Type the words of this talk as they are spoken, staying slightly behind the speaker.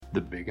The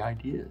Big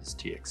Ideas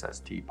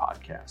TXST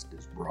podcast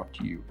is brought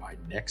to you by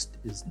Next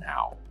is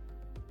Now.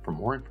 For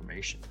more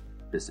information,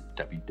 visit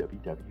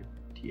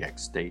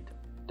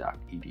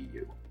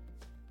www.txstate.edu.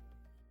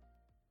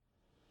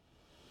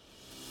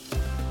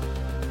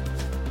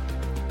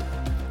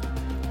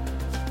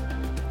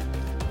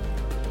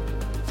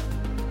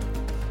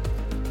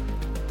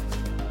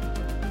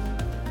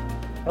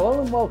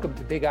 Hello and welcome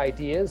to Big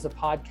Ideas, a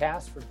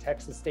podcast from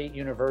Texas State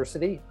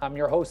University. I'm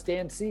your host,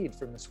 Dan Seed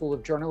from the School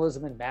of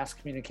Journalism and Mass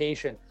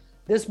Communication.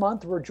 This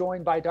month, we're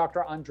joined by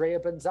Dr. Andrea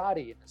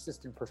Banzatti, an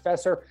assistant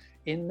professor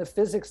in the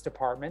physics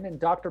department. And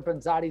Dr.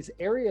 Banzatti's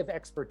area of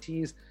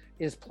expertise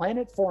is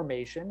planet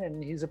formation,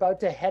 and he's about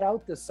to head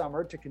out this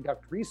summer to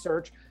conduct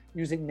research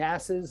using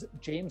NASA's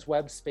James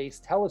Webb Space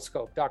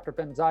Telescope. Dr.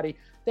 Banzatti,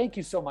 thank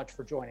you so much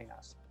for joining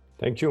us.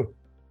 Thank you.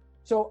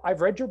 So I've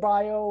read your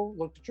bio,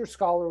 looked at your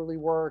scholarly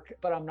work,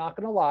 but I'm not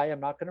going to lie. I'm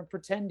not going to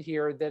pretend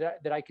here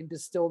that I can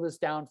distill this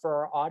down for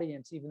our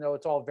audience, even though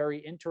it's all very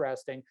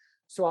interesting.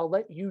 So I'll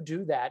let you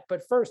do that.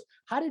 But first,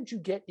 how did you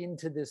get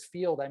into this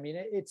field? I mean,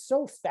 it's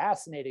so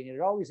fascinating, and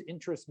it always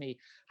interests me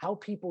how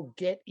people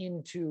get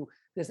into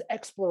this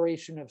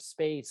exploration of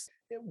space.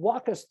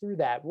 Walk us through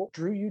that. What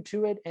drew you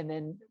to it? And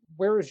then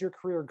where has your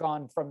career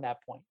gone from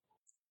that point?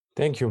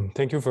 Thank you.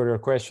 Thank you for your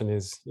question.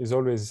 Is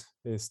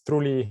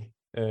truly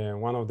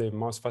one of the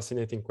most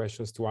fascinating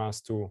questions to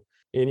ask to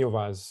any of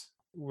us.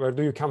 Where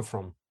do you come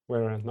from?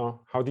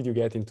 How did you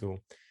get into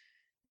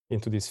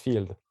this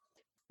field?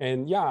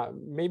 And yeah,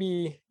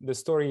 maybe the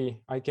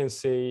story I can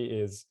say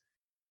is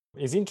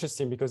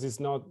interesting because it's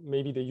not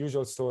maybe the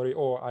usual story.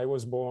 Oh, I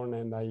was born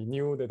and I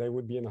knew that I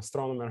would be an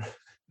astronomer.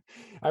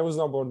 I was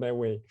not born that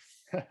way.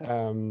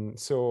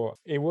 So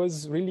it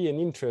was really an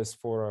interest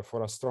for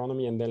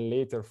astronomy, and then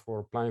later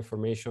for planet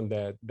formation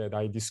that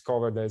I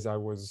discovered as I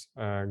was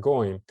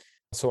going.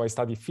 So I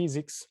studied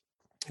physics,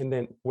 and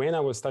then when I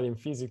was studying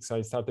physics,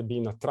 I started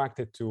being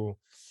attracted to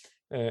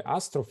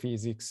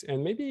astrophysics,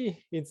 and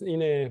maybe it's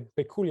in a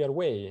peculiar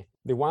way.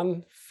 The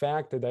one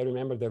fact that I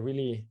remember that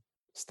really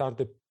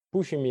started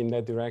pushing me in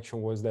that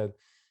direction was that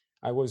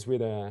I was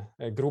with a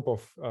group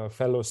of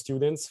fellow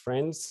students,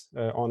 friends,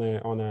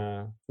 on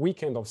a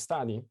weekend of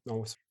study.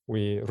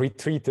 We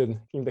retreated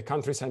in the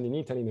countryside in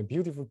Italy, in a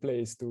beautiful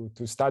place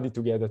to study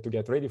together, to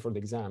get ready for the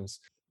exams.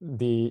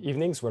 The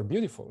evenings were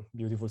beautiful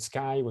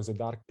sky. It was a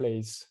dark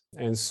place,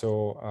 and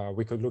so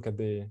we could look at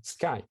the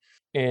sky.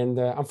 And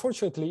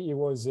unfortunately, it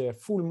was a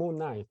full moon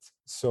night.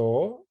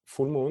 So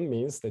full moon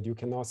means that you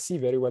cannot see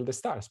very well the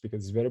stars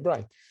because it's very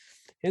bright.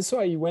 And so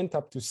I went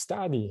up to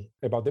study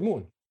about the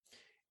moon.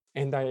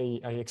 And I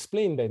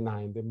explained that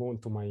night the moon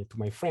to my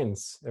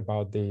friends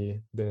about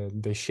the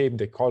shape,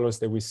 the colors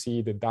that we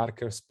see, the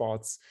darker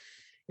spots,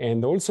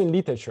 and also in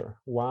literature,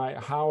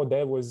 how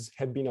that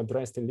had been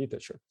addressed in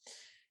literature.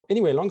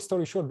 Anyway, long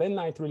story short, that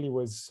night really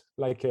was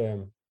like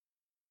a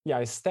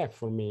step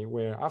for me,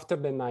 where after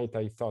that night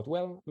I thought,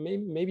 well,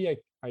 maybe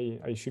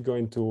I should go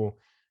into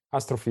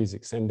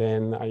astrophysics. And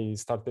then I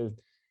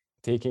started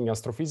taking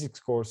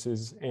astrophysics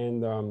courses.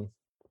 And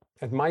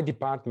at my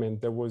department,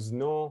 there was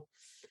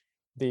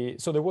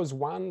there was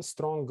one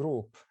strong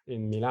group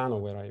in Milano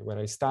where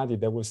I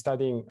studied that was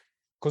studying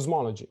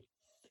cosmology.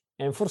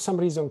 And for some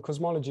reason,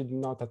 cosmology did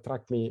not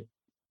attract me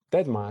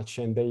that much.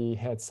 And they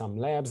had some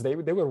labs. They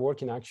were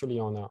working actually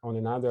on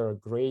another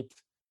great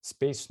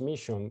space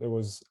mission. It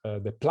was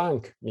the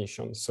Planck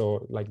mission.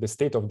 So like the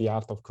state of the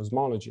art of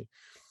cosmology.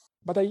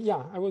 But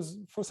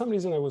for some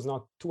reason, I was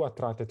not too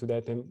attracted to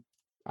that. And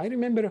I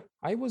remember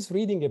I was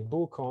reading a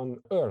book on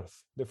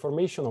Earth, the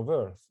formation of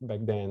Earth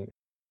back then.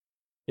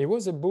 It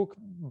was a book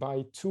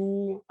by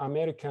two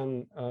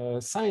American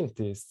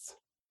scientists,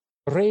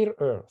 Rare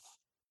Earth.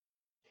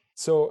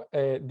 So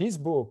this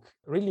book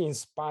really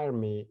inspired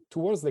me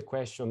towards the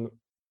question,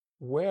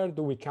 where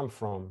do we come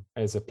from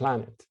as a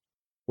planet?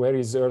 Where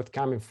is Earth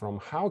coming from?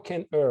 How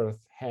can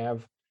Earth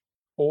have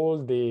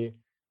all the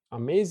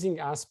amazing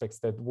aspects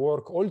that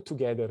work all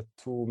together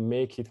to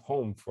make it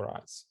home for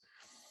us?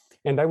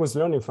 And I was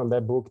learning from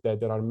that book that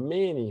there are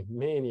many,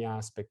 many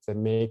aspects that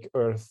make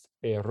Earth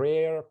a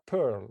rare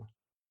pearl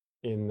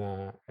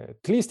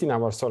at least in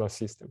our solar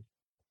system.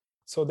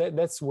 So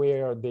that's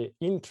where the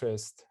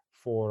interest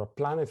for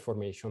planet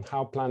formation,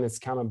 how planets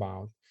come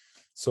about.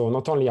 So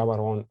not only our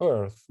own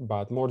Earth,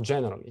 but more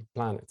generally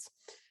planets.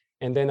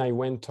 And then I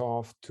went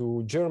off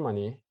to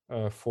Germany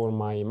for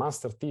my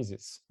master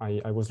thesis.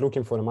 I was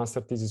looking for a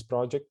master thesis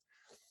project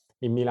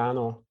in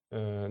Milano.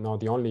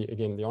 The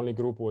only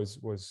group was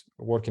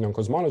working on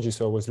cosmology,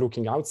 so I was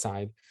looking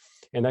outside.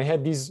 And I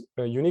had this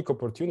unique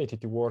opportunity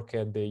to work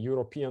at the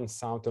European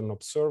Southern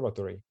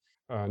Observatory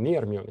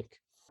near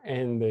Munich.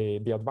 And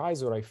the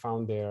advisor I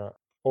found there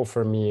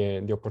offered me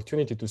the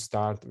opportunity to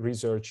start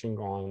researching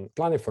on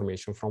planet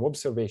formation from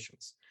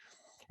observations.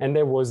 And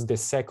that was the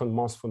second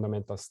most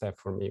fundamental step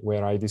for me,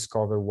 where I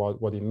discovered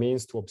what it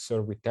means to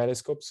observe with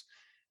telescopes.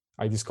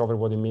 I discovered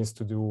what it means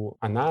to do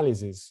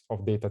analysis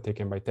of data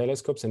taken by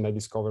telescopes, and I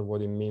discovered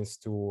what it means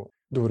to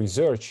do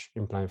research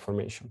in planet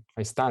formation.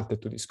 I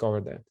started to discover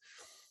that.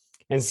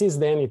 And since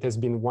then, it has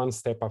been one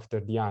step after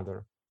the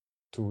other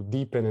to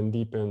deepen and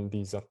deepen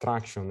this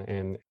attraction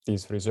and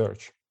this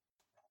research.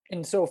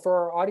 And so for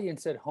our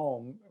audience at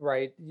home,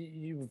 right,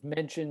 you've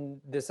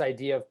mentioned this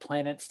idea of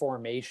planet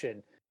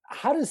formation.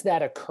 How does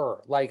that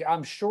occur? Like,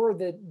 I'm sure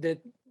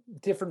that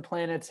different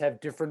planets have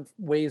different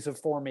ways of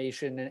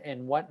formation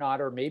and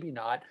whatnot, or maybe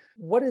not.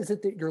 What is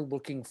it that you're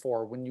looking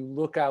for when you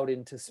look out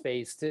into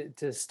space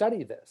to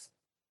study this?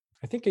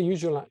 I think a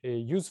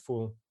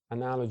useful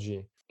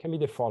analogy can be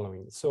the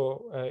following.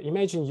 So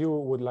imagine you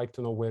would like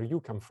to know where you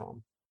come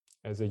from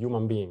as a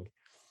human being.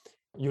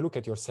 You look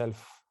at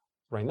yourself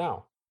right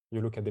now. You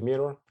look at the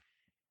mirror,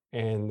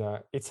 and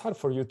it's hard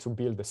for you to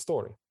build a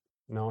story.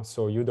 No,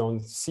 so you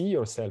don't see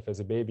yourself as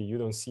a baby. You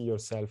don't see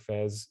yourself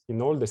as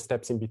in all the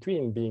steps in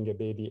between being a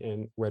baby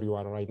and where you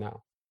are right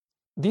now.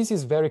 This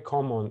is a very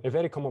common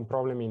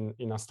problem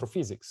in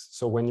astrophysics.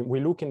 So when we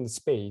look in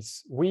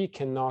space, we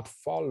cannot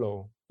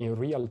follow in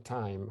real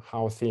time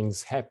how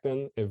things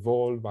happen,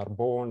 evolve, are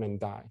born, and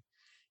die.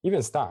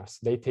 Even stars,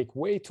 they take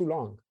way too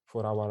long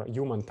for our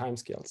human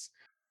timescales.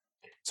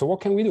 So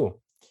what can we do?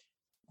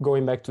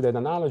 Going back to that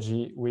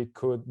analogy, we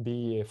could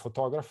be a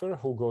photographer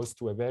who goes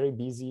to a very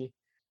busy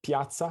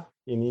piazza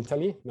in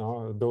Italy,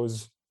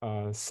 those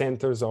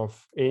centers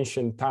of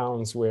ancient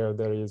towns where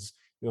there is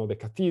the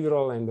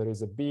cathedral and there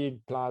is a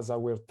big plaza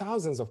where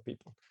thousands of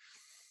people.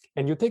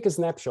 And you take a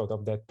snapshot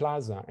of that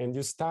plaza and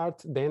you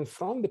start then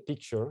from the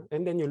picture,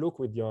 and then you look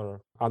with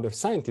your other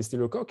scientists, you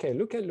look, okay,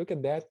 look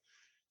at that.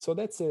 So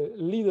that's a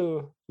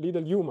little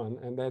human,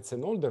 and that's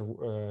an older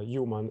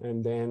human.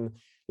 And then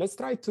let's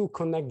try to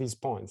connect these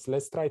points.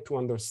 Let's try to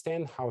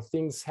understand how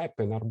things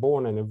happen, are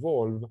born and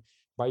evolve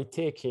by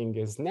taking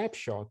a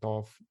snapshot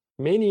of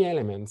many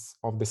elements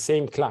of the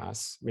same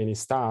class, many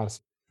stars,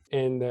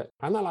 and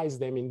analyze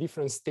them in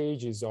different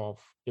stages of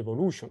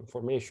evolution,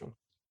 formation.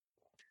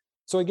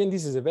 So again,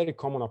 this is a very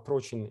common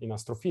approach in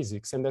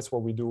astrophysics, and that's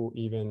what we do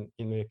even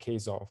in the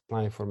case of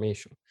planet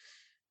formation.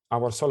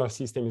 Our solar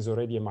system is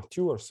already a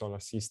mature solar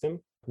system.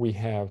 We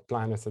have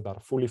planets that are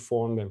fully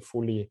formed and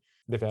fully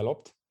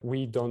developed.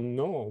 We don't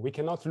know, we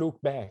cannot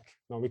look back.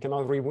 No, we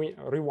cannot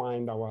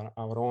rewind our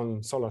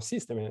own solar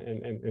system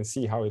and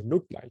see how it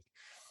looked like.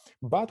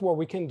 But what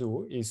we can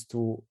do is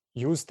to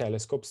use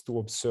telescopes to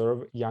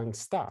observe young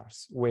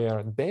stars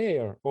where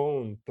their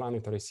own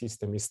planetary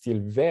system is still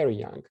very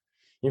young.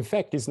 In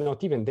fact, it's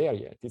not even there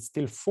yet, it's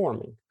still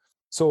forming.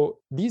 So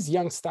these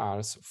young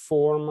stars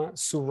form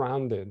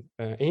surrounded,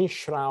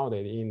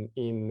 enshrouded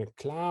in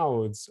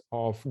clouds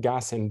of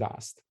gas and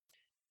dust.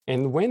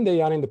 And when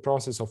they are in the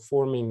process of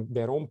forming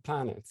their own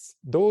planets,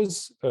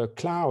 those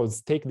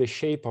clouds take the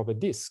shape of a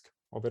disk,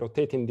 of a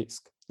rotating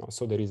disk.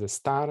 So there is a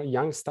star,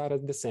 young star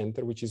at the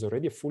center, which is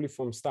already a fully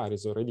formed star,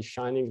 is already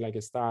shining like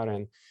a star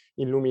and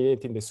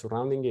illuminating the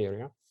surrounding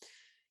area.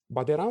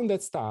 But around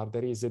that star,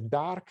 there is a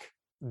dark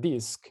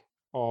disk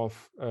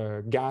of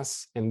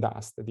gas and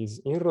dust that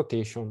is in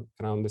rotation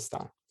around the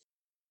star.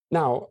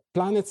 Now,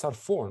 planets are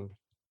formed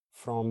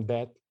from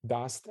that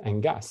dust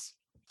and gas.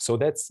 So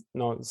that's,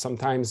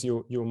 sometimes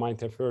you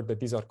might have heard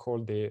that these are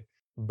called the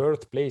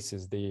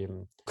birthplaces, the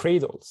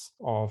cradles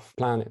of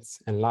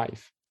planets and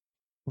life.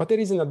 But there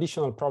is an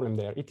additional problem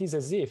there. It is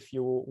as if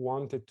you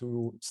wanted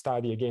to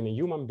study again a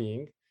human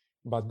being,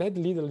 but that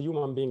little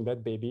human being,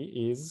 that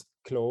baby, is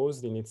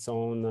closed in its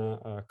own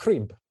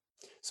crib.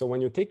 So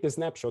when you take the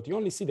snapshot, you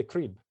only see the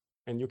crib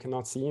and you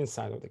cannot see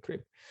inside of the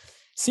crib.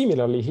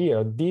 Similarly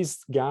here,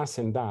 these gas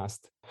and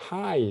dust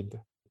hide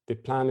the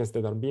planets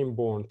that are being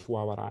born to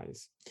our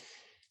eyes.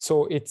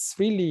 So it's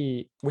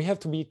really, we have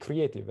to be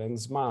creative and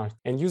smart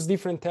and use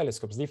different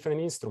telescopes,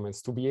 different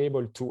instruments to be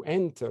able to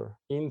enter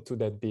into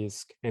that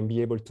disk and be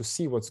able to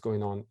see what's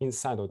going on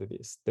inside of the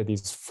disk that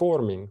is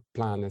forming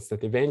planets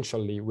that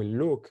eventually will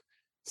look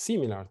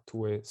similar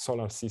to a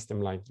solar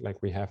system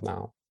like we have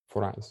now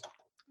for us.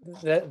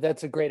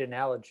 That's a great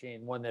analogy,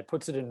 and one that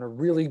puts it in a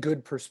really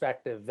good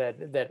perspective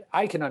that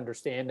I can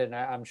understand, and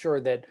I'm sure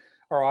that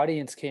our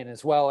audience can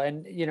as well.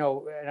 And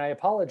and I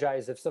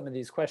apologize if some of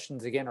these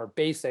questions again are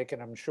basic,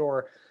 and I'm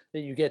sure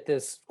that you get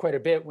this quite a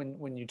bit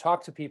when you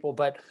talk to people.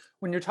 But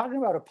when you're talking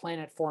about a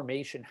planet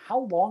formation,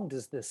 how long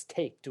does this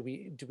take? Do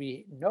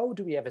we know?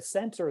 Do we have a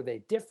sense? Or are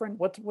they different?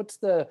 What's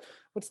the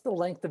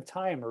length of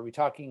time? Are we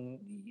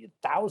talking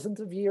thousands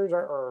of years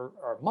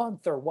or a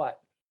month or what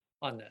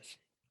on this?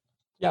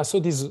 Yeah,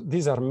 so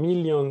these are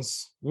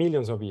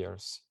millions of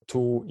years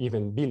to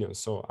even billions.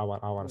 So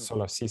our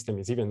solar system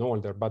is even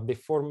older, but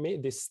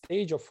the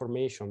stage of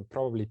formation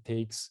probably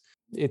takes,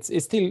 it's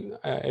still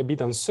a bit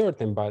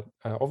uncertain, but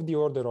of the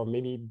order of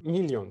maybe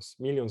millions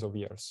of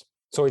years.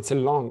 So it's a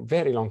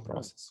very long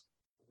process.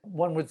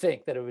 One would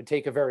think that it would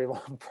take a very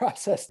long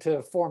process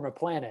to form a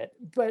planet,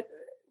 but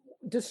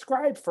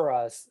describe for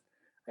us,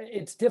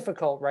 it's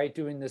difficult, right,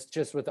 doing this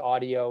just with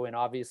audio and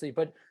obviously,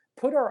 but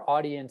put our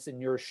audience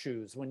in your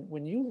shoes.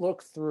 When you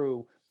look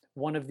through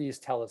one of these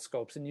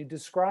telescopes and you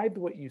described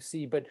what you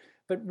see, but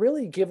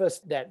really give us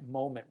that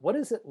moment. What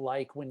is it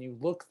like when you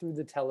look through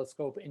the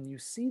telescope and you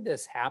see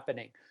this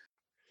happening?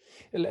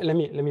 Let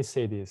me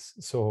say this.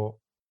 So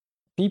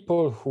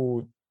people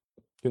who,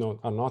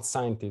 are not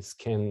scientists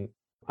can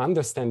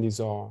understand this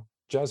all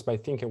just by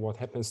thinking what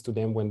happens to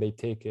them when they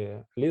take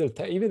a little,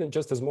 even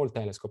just a small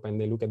telescope and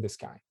they look at the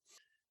sky.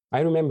 I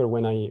remember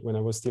when I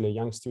was still a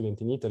young student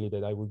in Italy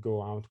that I would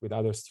go out with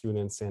other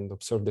students and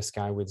observe the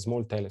sky with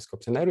small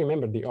telescopes. And I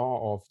remember the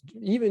awe of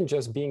even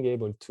just being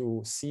able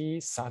to see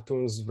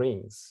Saturn's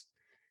rings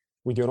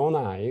with your own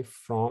eye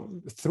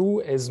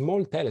through a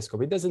small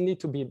telescope. It doesn't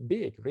need to be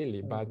big,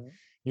 really, but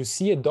you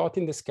see a dot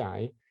in the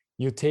sky,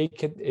 you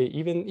take it,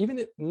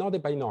 even not a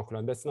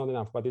binocular, that's not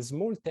enough, but a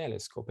small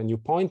telescope, and you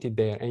point it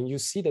there and you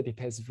see that it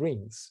has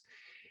rings.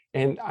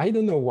 And I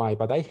don't know why,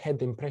 but I had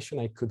the impression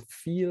I could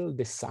feel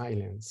the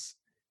silence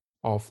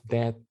of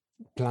that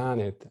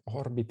planet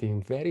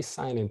orbiting very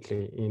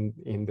silently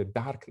in the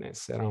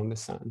darkness around the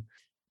sun.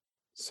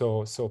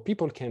 So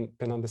people can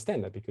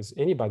understand that, because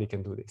anybody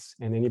can do this,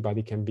 and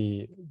anybody can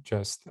be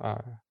just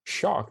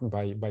shocked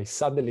by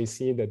suddenly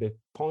seeing that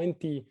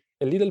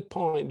a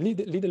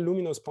little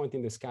luminous point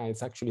in the sky,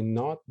 it's actually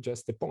not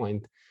just a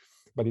point,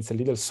 but it's a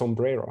little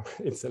sombrero.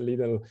 It's a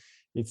little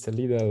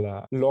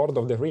Lord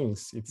of the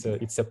Rings.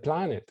 It's a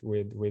planet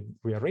with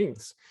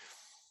rings.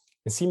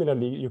 And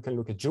similarly, you can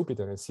look at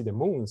Jupiter and see the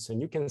moons,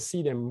 and you can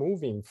see them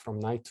moving from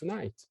night to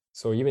night.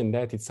 So even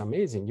that, it's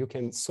amazing. You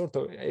can sort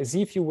of, as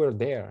if you were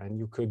there, and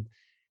you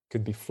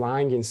could be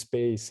flying in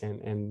space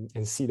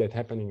and see that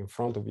happening in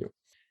front of you.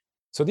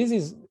 So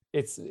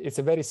it's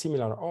a very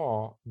similar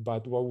awe,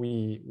 but what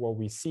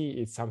we see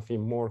is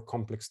something more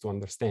complex to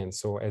understand.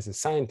 So as a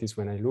scientist,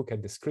 when I look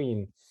at the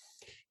screen,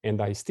 and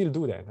I still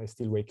do that, I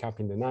still wake up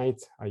in the night,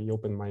 I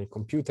open my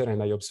computer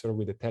and I observe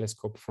with a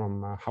telescope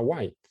from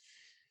Hawaii.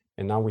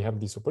 And now we have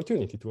this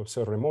opportunity to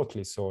observe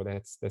remotely. So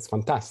that's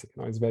fantastic.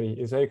 It's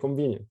very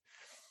convenient.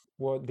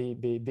 Well,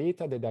 the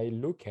data that I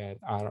look at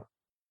are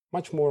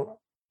much more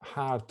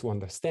hard to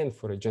understand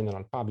for a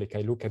general public.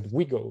 I look at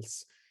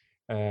wiggles,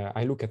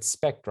 I look at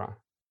spectra,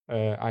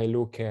 I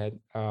look at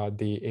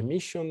the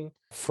emission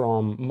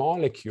from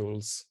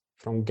molecules,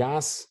 from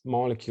gas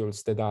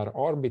molecules that are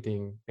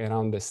orbiting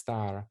around the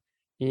star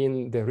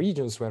in the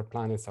regions where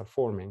planets are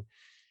forming.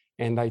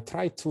 And I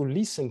try to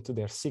listen to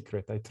their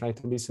secret. I try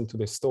to listen to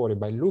the story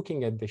by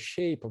looking at the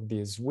shape of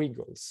these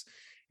wiggles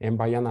and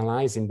by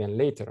analyzing them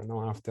later.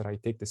 After I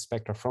take the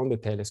spectra from the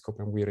telescope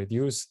and we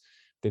reduce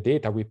the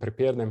data, we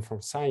prepare them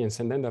for science.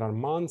 And then there are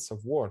months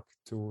of work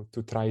to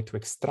try to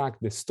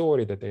extract the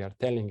story that they are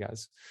telling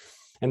us.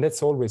 And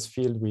that's always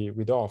filled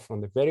with awe from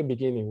the very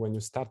beginning, when you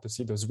start to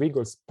see those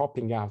wiggles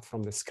popping out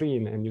from the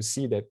screen and you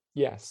see that,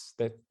 yes,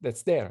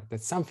 that's there,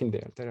 that's something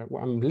there.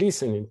 I'm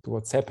listening to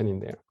what's happening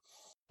there.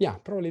 Yeah,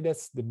 probably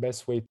that's the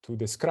best way to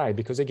describe,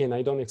 because again,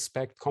 I don't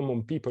expect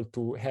common people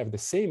to have the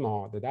same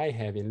awe that I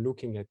have in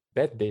looking at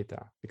that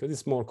data, because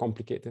it's more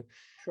complicated.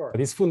 Sure.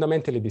 But it's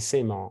fundamentally the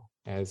same awe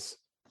as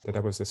that I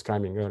was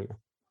describing earlier.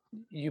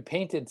 You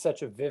painted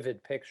such a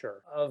vivid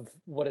picture of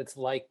what it's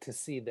like to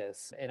see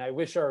this. And I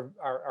wish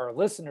our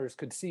listeners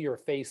could see your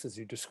face as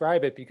you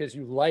describe it, because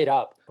you light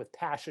up with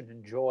passion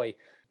and joy.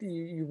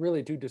 You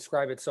really do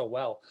describe it so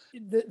well.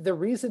 The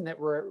reason that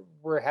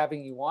we're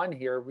having you on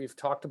here, we've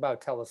talked about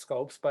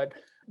telescopes, but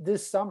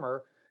this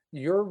summer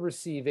you're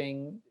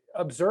receiving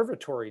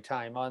observatory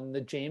time on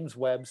the James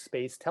Webb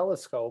Space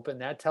Telescope.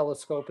 And that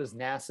telescope is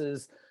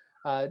NASA's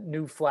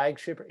new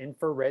flagship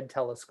infrared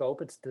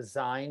telescope. It's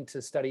designed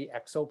to study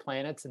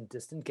exoplanets and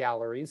distant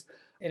galaxies,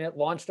 and it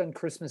launched on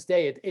Christmas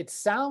Day. It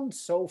sounds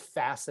so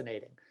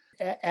fascinating.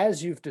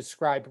 As you've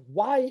described,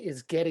 why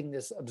is getting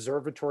this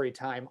observatory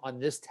time on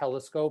this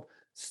telescope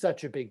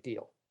such a big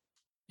deal?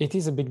 It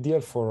is a big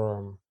deal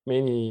for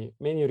many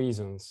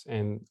reasons.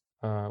 And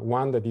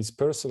one that is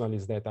personal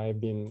is that I've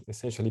been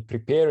essentially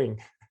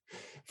preparing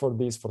for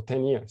this for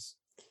 10 years.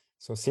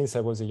 So since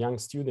I was a young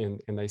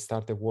student and I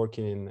started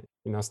working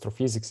in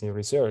astrophysics in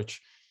research,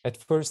 at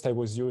first I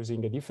was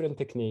using a different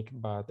technique,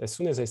 but as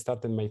soon as I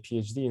started my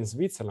PhD in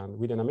Switzerland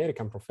with an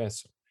American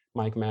professor,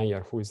 Mike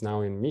Meyer, who is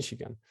now in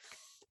Michigan,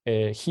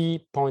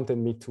 he pointed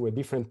me to a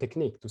different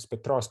technique, to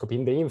spectroscopy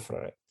in the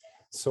infrared.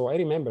 So I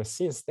remember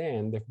since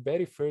then, the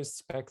very first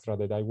spectra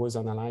that I was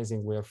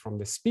analyzing were from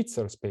the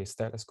Spitzer Space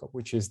Telescope,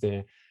 which is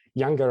the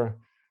younger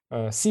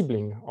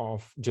sibling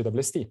of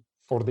JWST.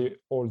 Or the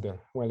older,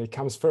 well, it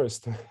comes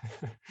first.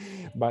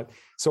 But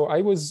so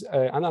I was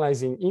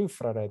analyzing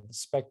infrared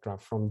spectra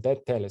from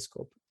that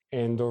telescope,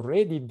 and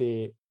already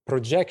the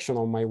projection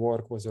of my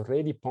work was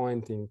already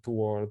pointing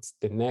towards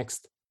the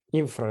next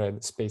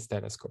infrared space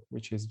telescope,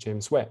 which is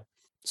James Webb.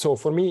 So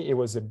for me, it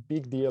was a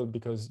big deal,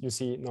 because you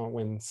see,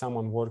 when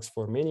someone works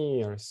for many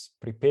years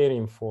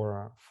preparing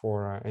for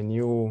a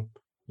new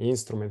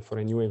instrument, for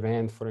a new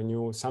event, for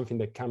something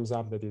that comes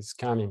up that is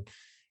coming,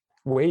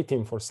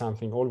 waiting for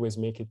something always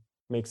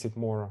makes it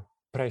more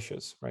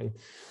precious, right?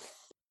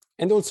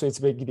 And also it's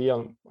a big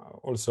deal,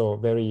 also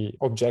very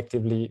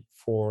objectively,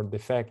 for the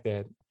fact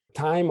that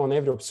time on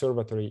every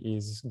observatory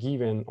is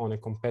given on a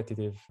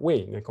competitive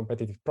way, in a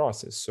competitive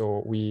process.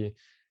 So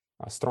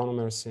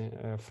astronomers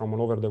from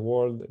all over the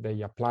world,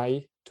 they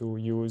apply to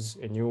use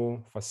a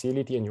new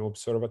facility, a new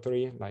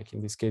observatory, like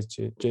in this case,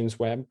 James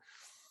Webb.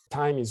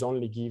 time is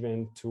only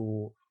given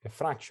to a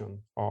fraction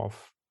of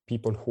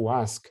people who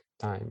ask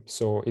time.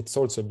 So it's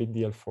also a big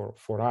deal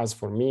for us,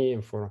 for me,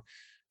 and for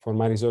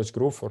my research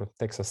group, for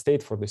Texas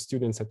State, for the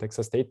students at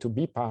Texas State, to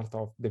be part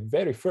of the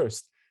very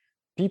first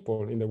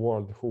people in the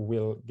world who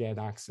will get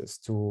access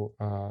to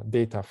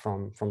data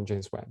from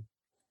James Webb.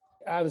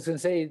 I was going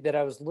to say that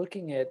I was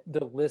looking at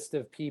the list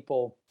of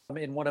people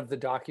in one of the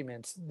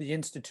documents, the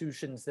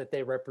institutions that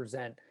they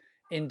represent,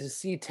 and to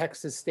see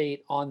Texas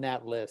State on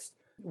that list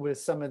with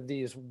some of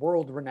these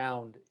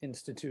world-renowned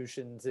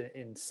institutions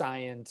in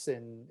science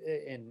and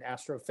in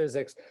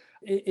astrophysics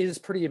is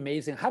pretty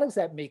amazing. How does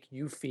that make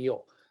you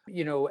feel?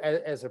 You know,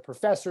 as a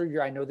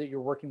professor, I know that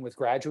you're working with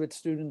graduate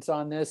students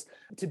on this.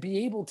 To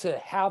be able to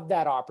have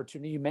that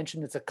opportunity, you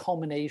mentioned it's a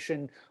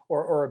culmination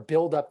or a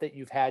buildup that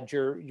you've had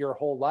your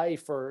whole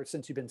life or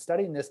since you've been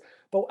studying this.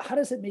 But how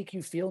does it make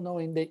you feel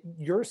knowing that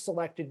you're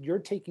selected, you're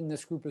taking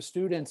this group of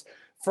students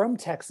from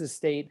Texas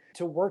State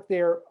to work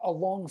there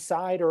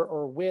alongside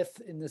or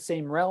with in the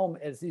same realm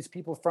as these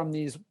people from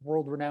these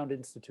world-renowned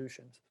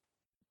institutions?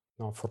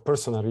 No, for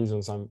personal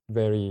reasons, I'm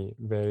very,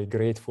 very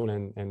grateful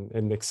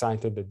and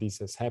excited that this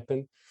has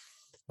happened.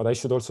 But I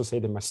should also say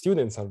that my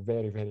students are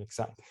very, very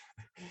excited.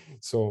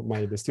 So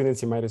the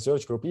students in my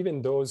research group,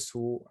 even those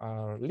who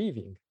are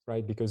leaving,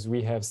 right? Because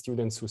we have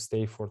students who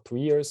stay for 2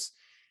 years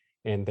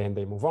and then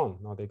they move on.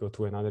 Now they go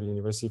to another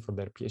university for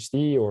their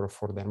PhD or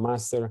for their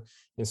master.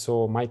 And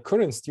so my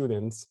current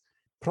students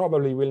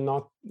probably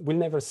will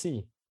never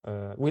see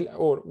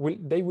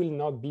they will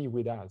not be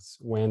with us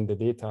when the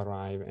data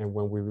arrive and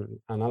when we will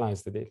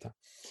analyze the data.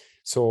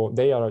 So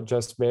they are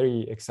just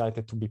very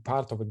excited to be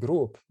part of a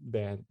group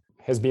that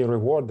has been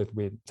rewarded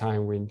with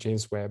time with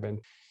James Webb,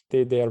 and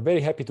they are very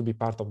happy to be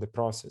part of the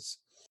process.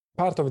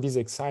 Part of this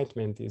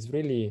excitement is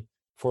really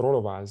for all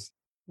of us,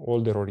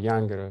 older or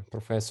younger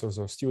professors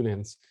or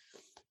students,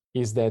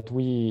 is that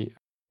we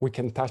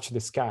can touch the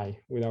sky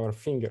with our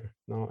finger,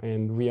 no?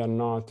 And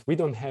we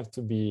don't have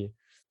to be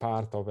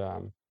part of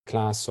a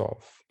class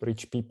of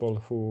rich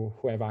people who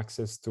have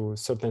access to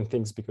certain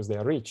things because they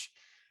are rich.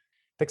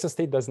 Texas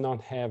State does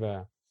not have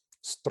a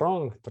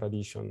strong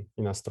tradition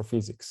in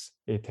astrophysics.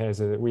 We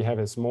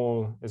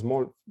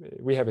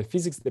have a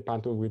physics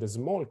department with a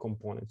small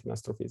component in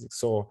astrophysics.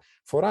 So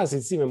for us,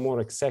 it's even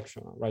more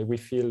exceptional, right? We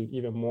feel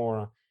even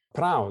more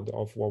proud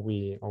of what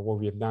we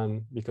have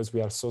done because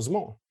we are so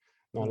small.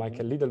 Not like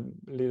a little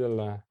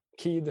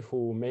kid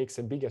who makes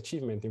a big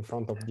achievement in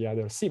front of the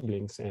other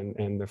siblings.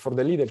 And for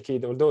the little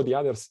kid, although the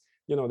others,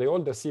 the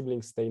older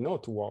siblings, they know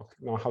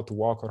how to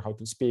walk or how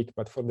to speak,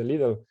 but for the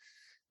little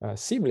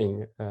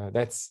sibling,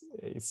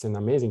 it's an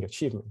amazing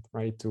achievement,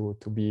 right? To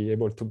be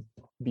able to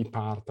be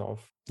part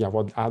of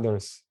what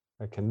others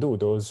can do,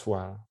 those who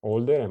are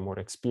older and more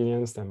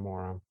experienced and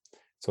more.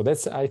 So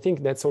I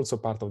think that's also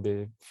part of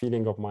the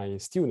feeling of my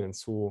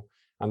students who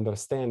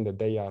understand that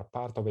they are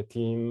part of a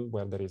team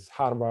where there is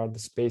Harvard,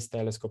 Space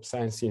Telescope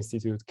Science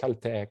Institute,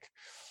 Caltech,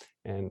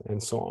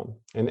 and so on,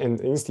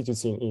 and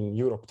institutes in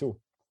Europe too.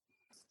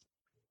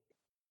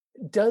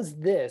 Does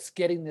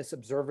getting this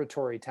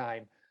observatory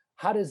time,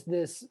 how does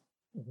this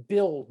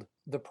build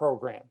the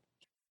program?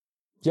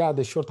 Yeah,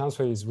 the short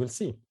answer is we'll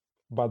see.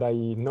 But I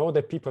know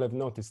that people have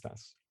noticed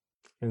us.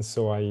 And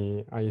so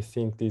I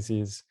think this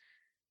is,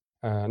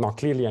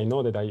 clearly I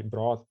know that I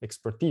brought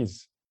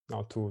expertise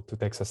now to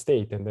Texas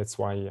State, and that's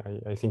why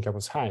I think I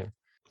was hired.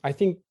 I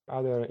think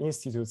other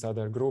institutes,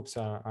 other groups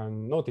are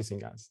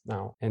noticing us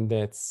now, and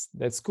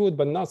that's good,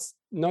 but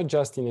not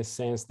just in a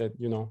sense that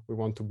we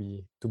want to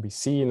be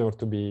seen or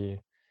to be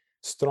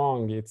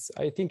strong.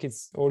 I think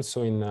it's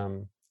also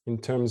in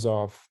terms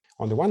of,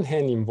 on the one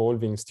hand,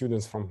 involving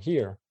students from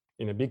here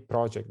in a big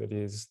project that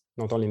is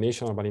not only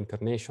national but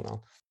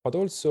international, but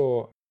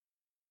also,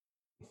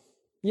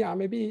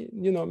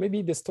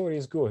 maybe the story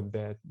is good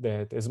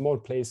that a small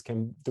place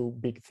can do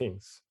big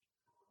things.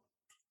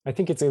 I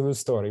think it's a good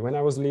story. When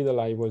I was little,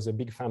 I was a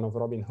big fan of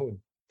Robin Hood.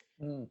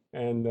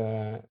 And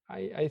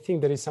I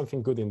think there is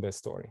something good in that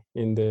story,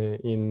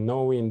 in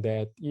knowing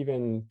that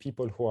even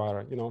people who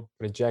are,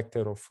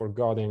 rejected or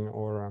forgotten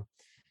or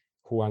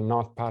who are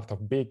not part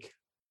of big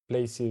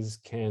places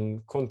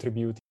can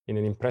contribute in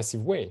an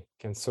impressive way,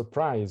 can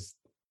surprise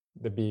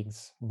the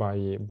bigs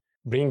by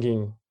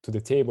bringing to the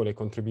table a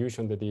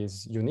contribution that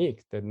is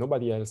unique, that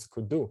nobody else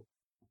could do.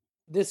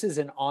 This is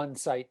an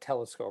on-site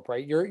telescope,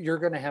 right? You're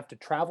going to have to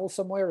travel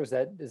somewhere. Is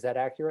that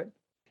accurate?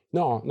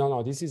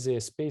 No. This is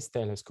a space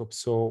telescope.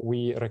 So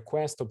we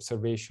request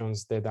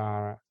observations that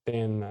are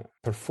then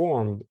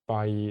performed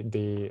by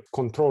the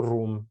control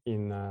room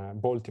in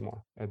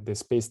Baltimore at the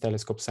Space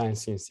Telescope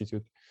Science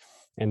Institute,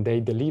 and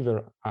they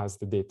deliver us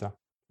the data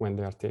when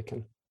they are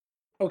taken.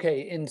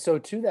 Okay, and so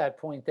to that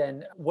point,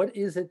 then, what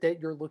is it that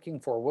you're looking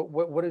for?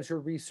 What is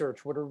your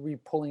research? What are we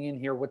pulling in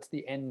here? What's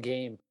the end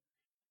game?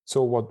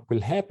 So what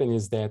will happen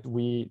is that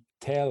we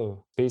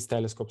tell Space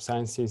Telescope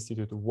Science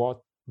Institute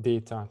what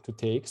data to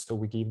take. So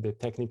we give the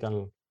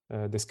technical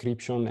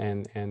description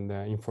and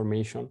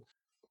information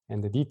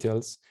and the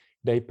details.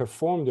 They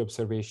perform the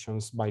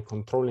observations by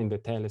controlling the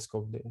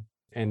telescope,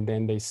 and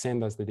then they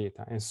send us the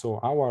data. And so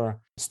our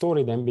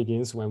story then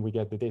begins when we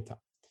get the data.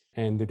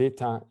 And the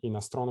data in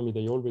astronomy,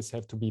 they always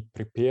have to be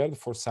prepared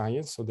for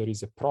science. So there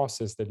is a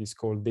process that is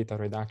called data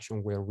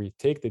reduction, where we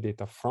take the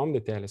data from the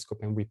telescope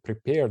and we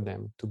prepare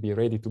them to be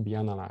ready to be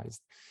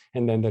analyzed.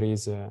 And then there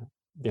is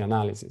the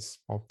analysis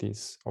of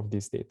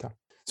this data.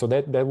 So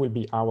that will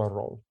be our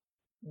role.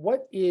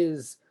 What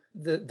is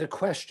the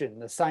question,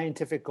 the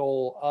scientific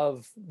goal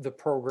of the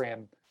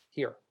program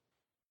here?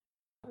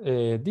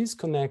 This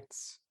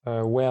connects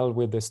well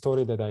with the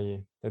story that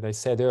I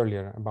said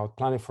earlier about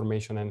planet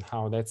formation and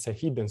how that's a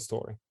hidden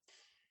story.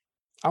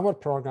 Our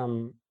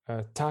program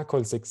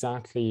tackles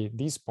exactly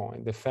this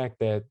point, the fact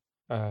that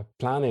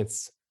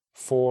planets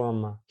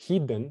form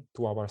hidden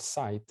to our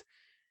sight.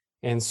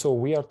 And so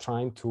we are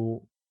trying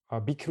to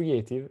be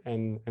creative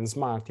and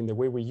smart in the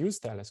way we use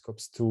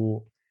telescopes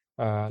to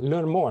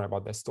learn more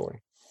about that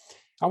story.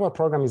 Our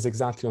program is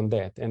exactly on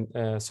that.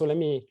 And so let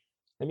me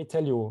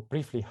tell you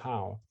briefly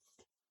how.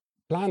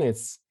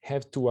 Planets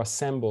have to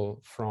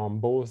assemble from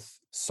both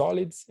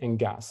solids and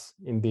gas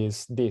in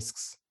these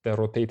disks that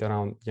rotate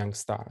around young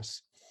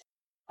stars.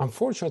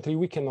 Unfortunately,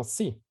 we cannot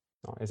see,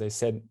 as I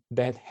said,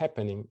 that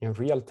happening in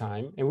real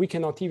time, and we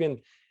cannot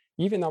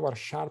even our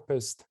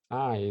sharpest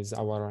eyes,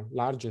 our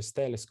largest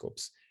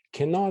telescopes,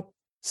 cannot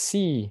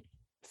see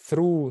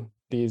through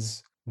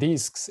these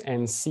disks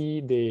and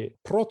see the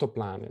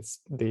protoplanets.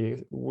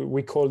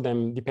 We call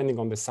them, depending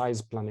on the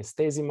size,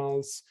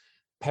 planetesimals,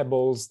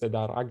 pebbles that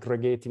are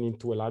aggregating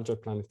into a larger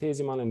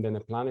planetesimal, and then a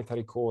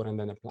planetary core, and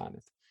then a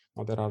planet.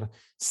 Now, there are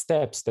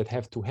steps that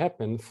have to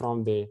happen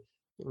from the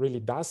really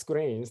dust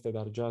grains that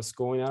are just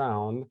going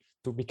around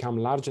to become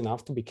large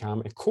enough to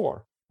become a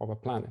core of a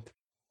planet.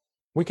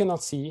 We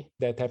cannot see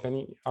that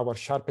happening. Our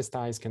sharpest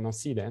eyes cannot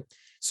see that.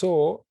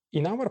 So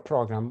in our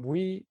program,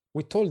 we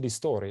told this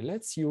story.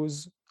 Let's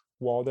use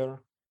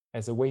water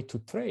as a way to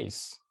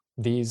trace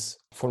these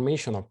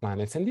formation of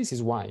planets. And this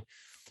is why.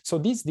 So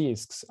these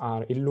disks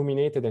are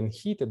illuminated and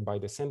heated by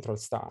the central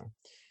star.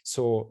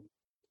 So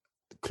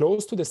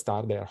close to the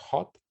star, they are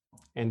hot,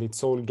 and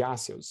it's all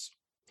gaseous.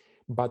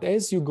 But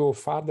as you go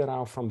farther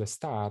out from the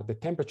star, the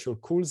temperature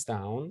cools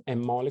down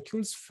and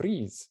molecules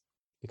freeze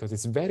because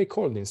it's very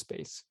cold in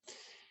space.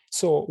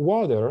 So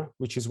water,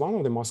 which is one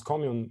of the most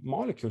common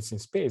molecules in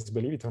space,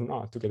 believe it or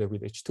not, together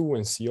with H2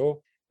 and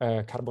CO,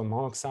 carbon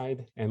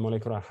monoxide and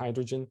molecular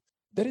hydrogen,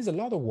 there is a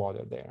lot of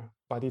water there,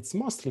 but it's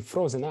mostly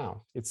frozen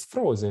out. It's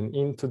frozen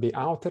into the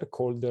outer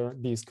colder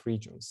disk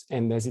regions.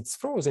 And as it's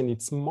frozen,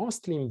 it's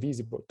mostly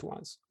invisible to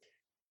us.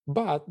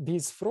 But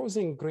these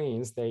frozen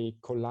grains, they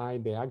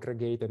collide, they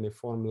aggregate, and they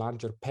form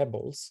larger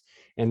pebbles.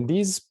 And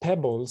these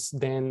pebbles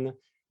then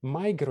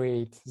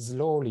migrate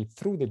slowly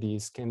through the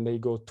disk, and they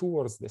go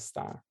towards the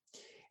star.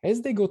 As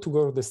they go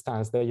toward the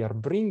stars, they are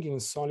bringing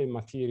solid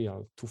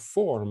material to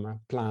form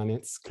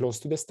planets close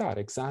to the star,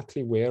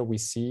 exactly where we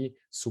see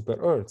super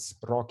Earths,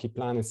 rocky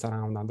planets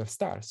around other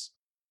stars.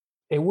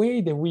 A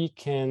way that we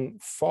can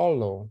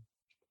follow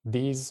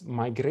this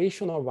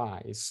migration of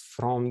ice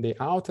from the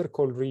outer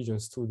cold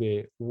regions to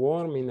the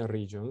warm inner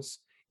regions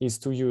is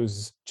to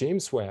use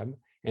James Webb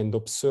and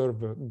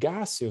observe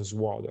gaseous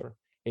water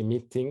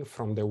emitting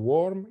from the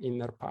warm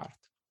inner part.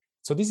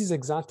 So this is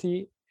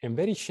exactly, and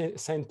very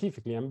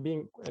scientifically, I'm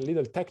being a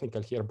little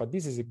technical here, but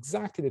this is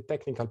exactly the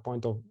technical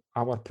point of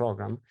our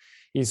program,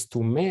 is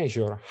to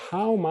measure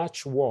how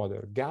much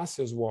water,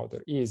 gaseous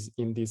water, is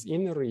in this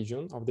inner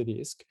region of the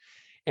disk,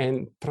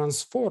 and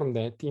transform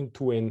that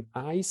into an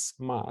ice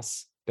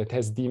mass that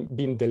has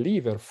been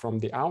delivered from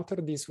the outer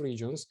disk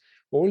regions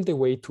all the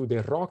way to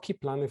the rocky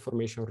planet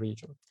formation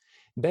region.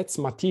 That's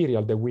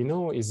material that we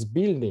know is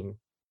building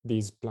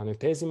these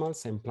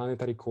planetesimals and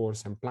planetary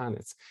cores and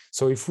planets.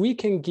 So if we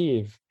can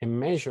give a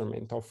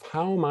measurement of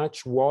how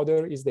much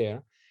water is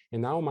there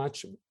and how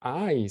much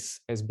ice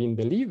has been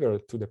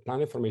delivered to the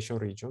planet formation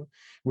region,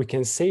 we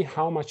can say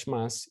how much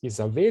mass is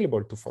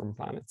available to form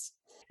planets.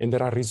 And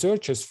there are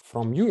researchers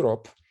from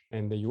Europe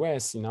and the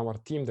US. In our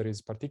team, there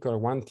is particular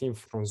one team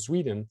from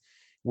Sweden,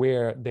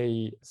 where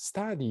they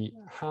study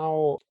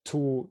how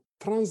to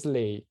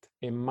translate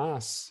a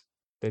mass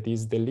that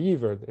is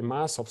delivered, a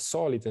mass of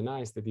solids and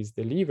ice that is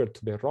delivered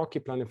to the rocky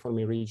planet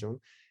forming region,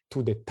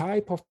 to the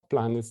type of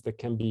planets that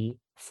can be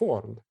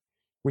formed.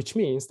 Which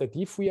means that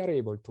if we are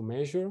able to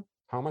measure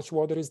how much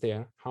water is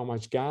there, how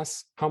much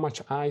gas, how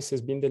much ice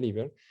has been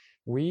delivered,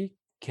 we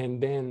can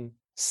then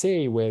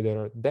say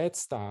whether that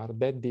star,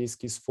 that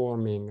disk, is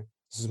forming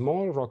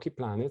small rocky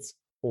planets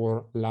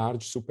or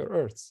large super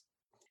Earths.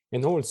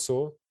 And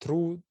also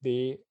through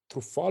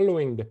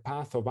following the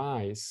path of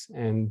ice,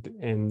 and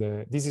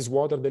this is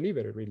water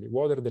delivery, really,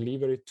 water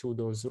delivery to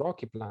those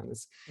rocky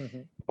planets.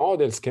 Mm-hmm.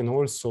 Models can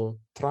also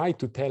try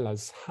to tell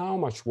us how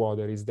much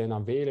water is then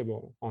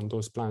available on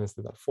those planets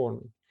that are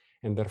forming.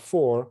 And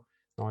therefore,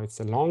 now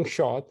it's a long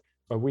shot,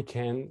 but we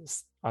can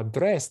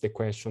address the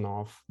question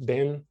of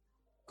then,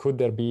 could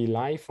there be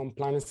life on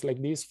planets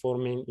like this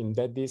forming in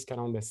that disk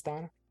around the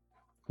star?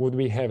 Would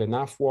we have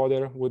enough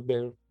water? Would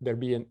there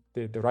be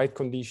the right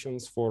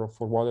conditions for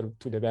water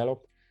to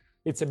develop?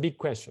 It's a big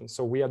question.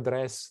 So we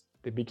address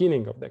the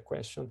beginning of that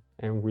question,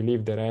 and we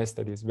leave the rest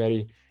that is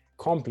very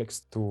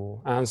complex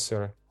to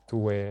answer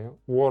to a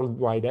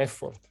worldwide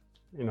effort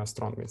in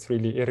astronomy.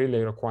 It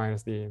really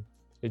requires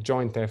a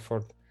joint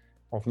effort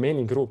of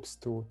many groups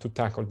to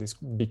tackle this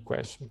big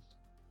question.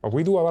 But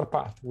we do our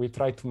part. We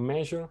try to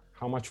measure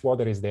how much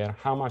water is there,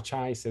 how much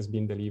ice has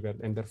been delivered,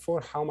 and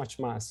therefore how much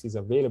mass is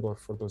available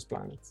for those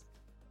planets.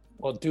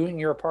 Well, doing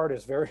your part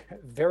is very,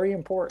 very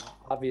important,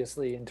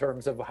 obviously, in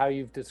terms of how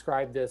you've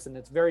described this, and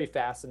it's very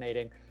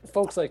fascinating.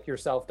 Folks like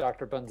yourself,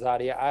 Dr.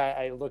 Banzatti,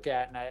 I look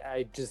at and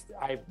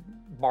I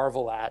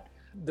marvel at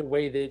the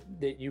way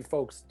that you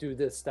folks do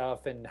this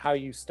stuff and how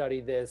you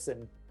study this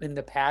and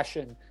the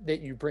passion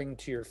that you bring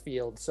to your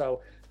field. So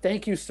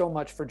thank you so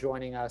much for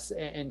joining us,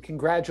 and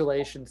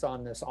congratulations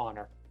on this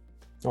honor.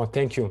 Oh,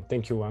 thank you.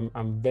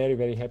 I'm very,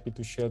 very happy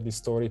to share this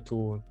story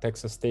to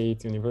Texas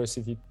State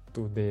University,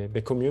 to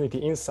the community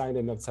inside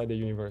and outside the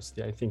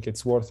university. I think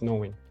it's worth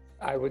knowing.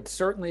 I would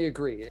certainly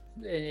agree.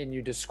 And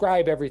you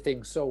describe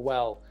everything so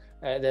well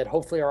that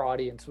hopefully our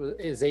audience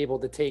is able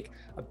to take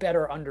a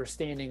better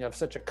understanding of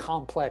such a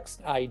complex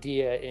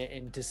idea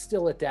and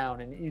distill it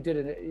down. And you did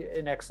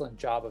an excellent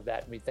job of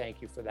that, and we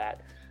thank you for that.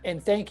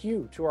 And thank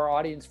you to our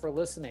audience for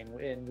listening.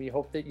 And we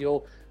hope that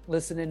you'll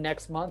listen in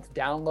next month,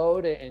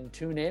 download and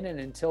tune in. And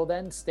until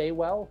then, stay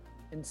well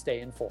and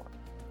stay informed.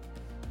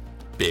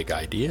 Big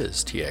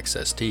Ideas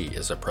TXST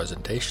is a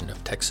presentation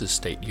of Texas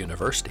State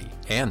University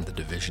and the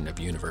Division of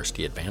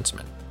University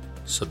Advancement.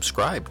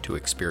 Subscribe to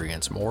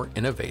experience more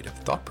innovative,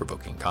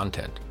 thought-provoking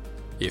content.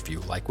 If you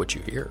like what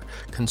you hear,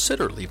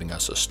 consider leaving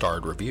us a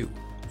starred review,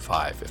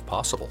 5 if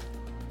possible.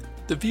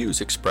 The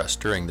views expressed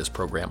during this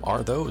program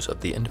are those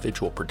of the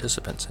individual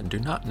participants and do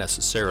not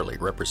necessarily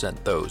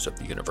represent those of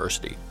the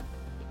university.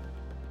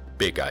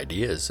 Big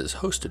Ideas is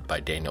hosted by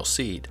Daniel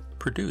Seed,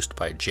 produced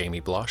by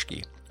Jamie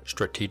Bloschke.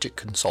 Strategic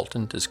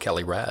consultant is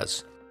Kelly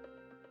Raz.